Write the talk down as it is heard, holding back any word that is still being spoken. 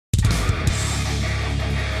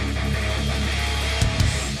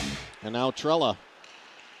And now Trella.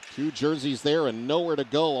 2 jerseys there and nowhere to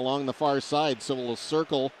go along the far side. So we'll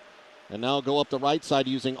circle and now go up the right side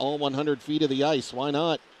using all 100 feet of the ice. Why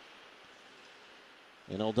not?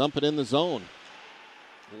 And he'll dump it in the zone.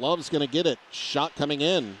 Love's going to get it. Shot coming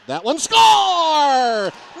in. That one,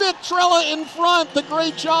 score! Nick Trella in front. The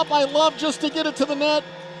great job by Love just to get it to the net.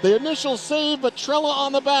 The initial save, but Trella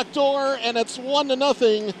on the back door, and it's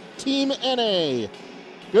 1-0, Team NA.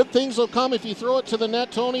 Good things will come if you throw it to the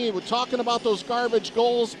net, Tony. We're talking about those garbage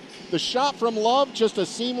goals. The shot from Love, just a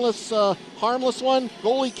seamless, harmless one.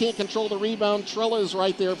 Goalie can't control the rebound. Trella is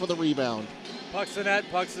right there for the rebound. Pucks the net,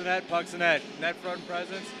 pucks the net, pucks the net. Net front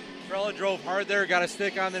presence. Trella drove hard there, got a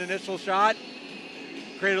stick on the initial shot,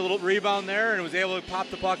 created a little rebound there, and was able to pop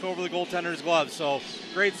the puck over the goaltender's glove. So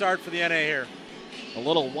great start for the NA here. A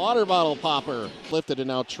little water bottle popper. Lifted, and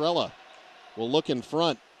now Trella will look in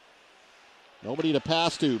front. Nobody to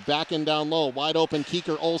pass to. Back in down low. Wide open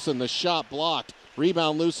Keeker Olsen. The shot blocked.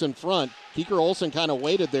 Rebound loose in front. Keeker Olsen kind of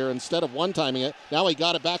waited there instead of one-timing it. Now he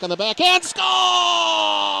got it back on the backhand. Score!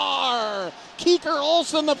 Keeker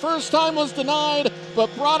Olsen the first time was denied,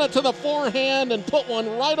 but brought it to the forehand and put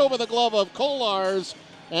one right over the glove of Kolars.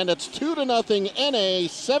 And it's 2-0 NA.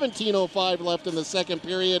 17:05 left in the second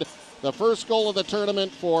period. The first goal of the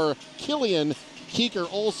tournament for Killian Keeker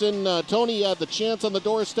Olsen. Tony had the chance on the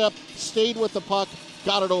doorstep, stayed with the puck,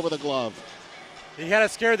 got it over the glove. He had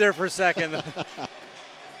us scared there for a second.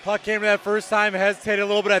 Puck came to that first time, hesitated a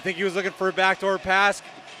little bit. I think he was looking for a backdoor pass.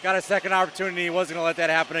 Got a second opportunity. He wasn't going to let that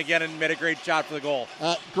happen again and made a great shot for the goal.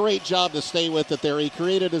 Great job to stay with it there. He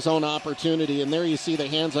created his own opportunity, and there you see the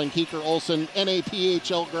hands on Keeker Olsen.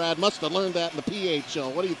 NAPHL grad. Must have learned that in the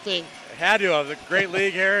PHL. What do you think? Had to have. A great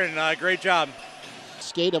league here, and great job.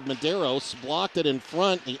 Skate of Medeiros, blocked it in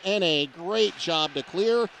front. The NA, great job to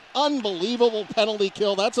clear. Unbelievable penalty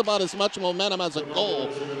kill. That's about as much momentum as a goal.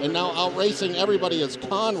 And now outracing everybody is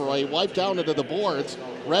Conroy, wiped down into the boards.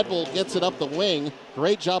 Red Bull gets it up the wing.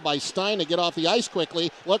 Great job by Stein to get off the ice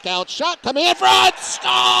quickly. Look out, shot coming in front, score!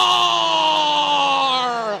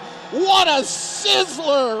 What a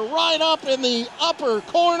sizzler right up in the upper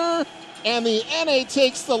corner. And the NA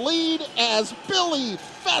takes the lead as Billy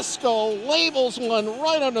Fesco labels one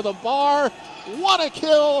right under the bar. What a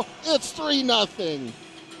kill. It's 3-0.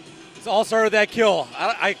 It's all started with that kill.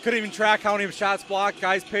 I couldn't even track how many shots blocked.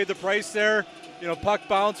 Guys paid the price there. You know, puck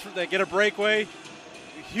bounce, they get a breakaway.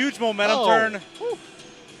 Huge momentum turn. Whew.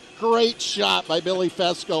 Great shot by Billy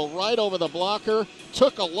Fesco right over the blocker.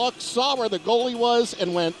 Took a look, saw where the goalie was,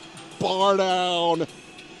 and went bar down.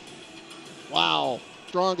 Wow.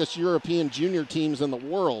 Strongest European junior teams in the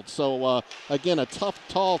world. So, again, a tough,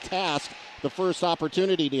 tall task. The first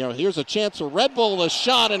opportunity. Here's a chance for Red Bull, a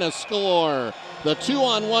shot and a score. The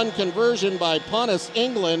 2-on-1 conversion by Pontus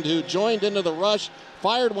England, who joined into the rush,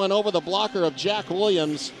 fired one over the blocker of Jack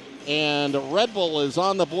Williams, and Red Bull is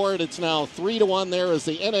on the board. It's now 3-1 there as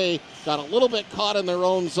the NA got a little bit caught in their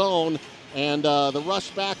own zone. And the rush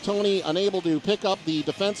back, Tony, unable to pick up the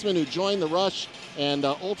defenseman who joined the rush, and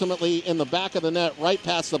ultimately in the back of the net, right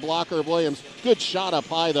past the blocker of Williams. Good shot up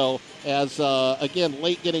high, though, as, again,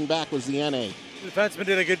 late getting back was the NA. The defenseman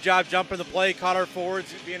did a good job jumping the play, caught our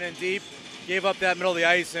forwards being in deep, gave up that middle of the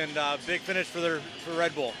ice, and big finish for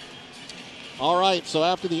Red Bull. All right, so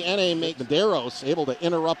after the NA make Medeiros able to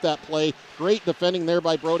interrupt that play. Great defending there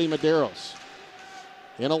by Brody Medeiros.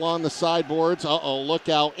 In along the sideboards. Look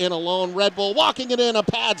out. In alone. Red Bull walking it in. A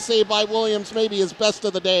pad save by Williams. Maybe his best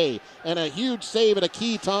of the day. And a huge save at a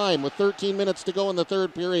key time with 13 minutes to go in the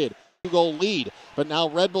third period. 2-goal lead. But now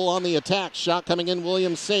Red Bull on the attack. Shot coming in.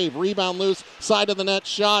 Williams save. Rebound loose. Side of the net.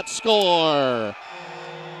 Shot. Score.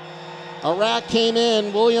 Iraq came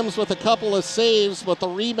in. Williams with a couple of saves. But the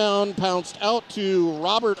rebound pounced out to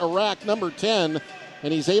Robert Iraq, number 10.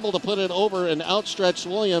 And he's able to put it over an outstretched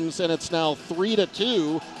Williams, and it's now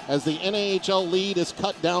 3-2 as the NAHL lead is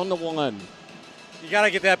cut down to 1. You got to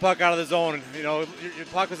get that puck out of the zone. You know, your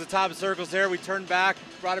puck was the top of circles there. We turned back,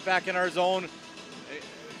 brought it back in our zone.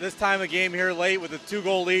 This time of game here late with a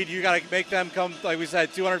 2-goal lead, you got to make them come, like we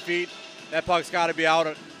said, 200 feet. That puck's got to be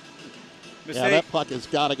out. Yeah, that puck has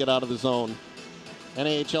got to get out of the zone.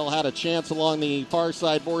 NAHL had a chance along the far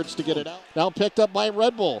side boards to get it out. Now picked up by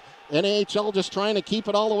Red Bull. NAHL just trying to keep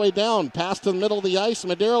it all the way down. Pass to the middle of the ice.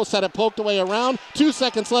 Medeiros had it poked away around. 2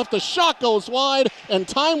 seconds left. The shot goes wide, and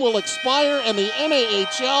time will expire, and the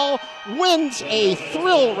NAHL wins a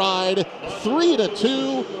thrill ride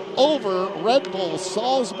 3-2 over Red Bull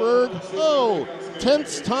Salzburg.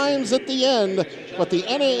 Tense times at the end, but the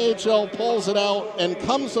NAHL pulls it out and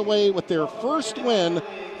comes away with their first win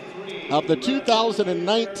of the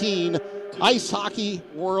 2019 Ice Hockey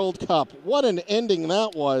World Cup. What an ending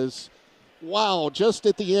that was. wow, just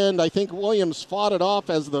at the end, I think Williams fought it off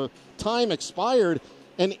as the time expired.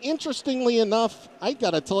 And interestingly enough, I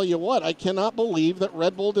got to tell you what, I cannot believe that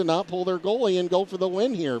Red Bull did not pull their goalie and go for the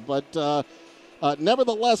win here. But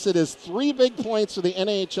nevertheless, it is 3 big points for the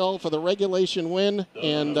NAHL for the regulation win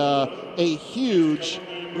and a huge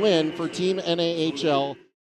win for Team NAHL.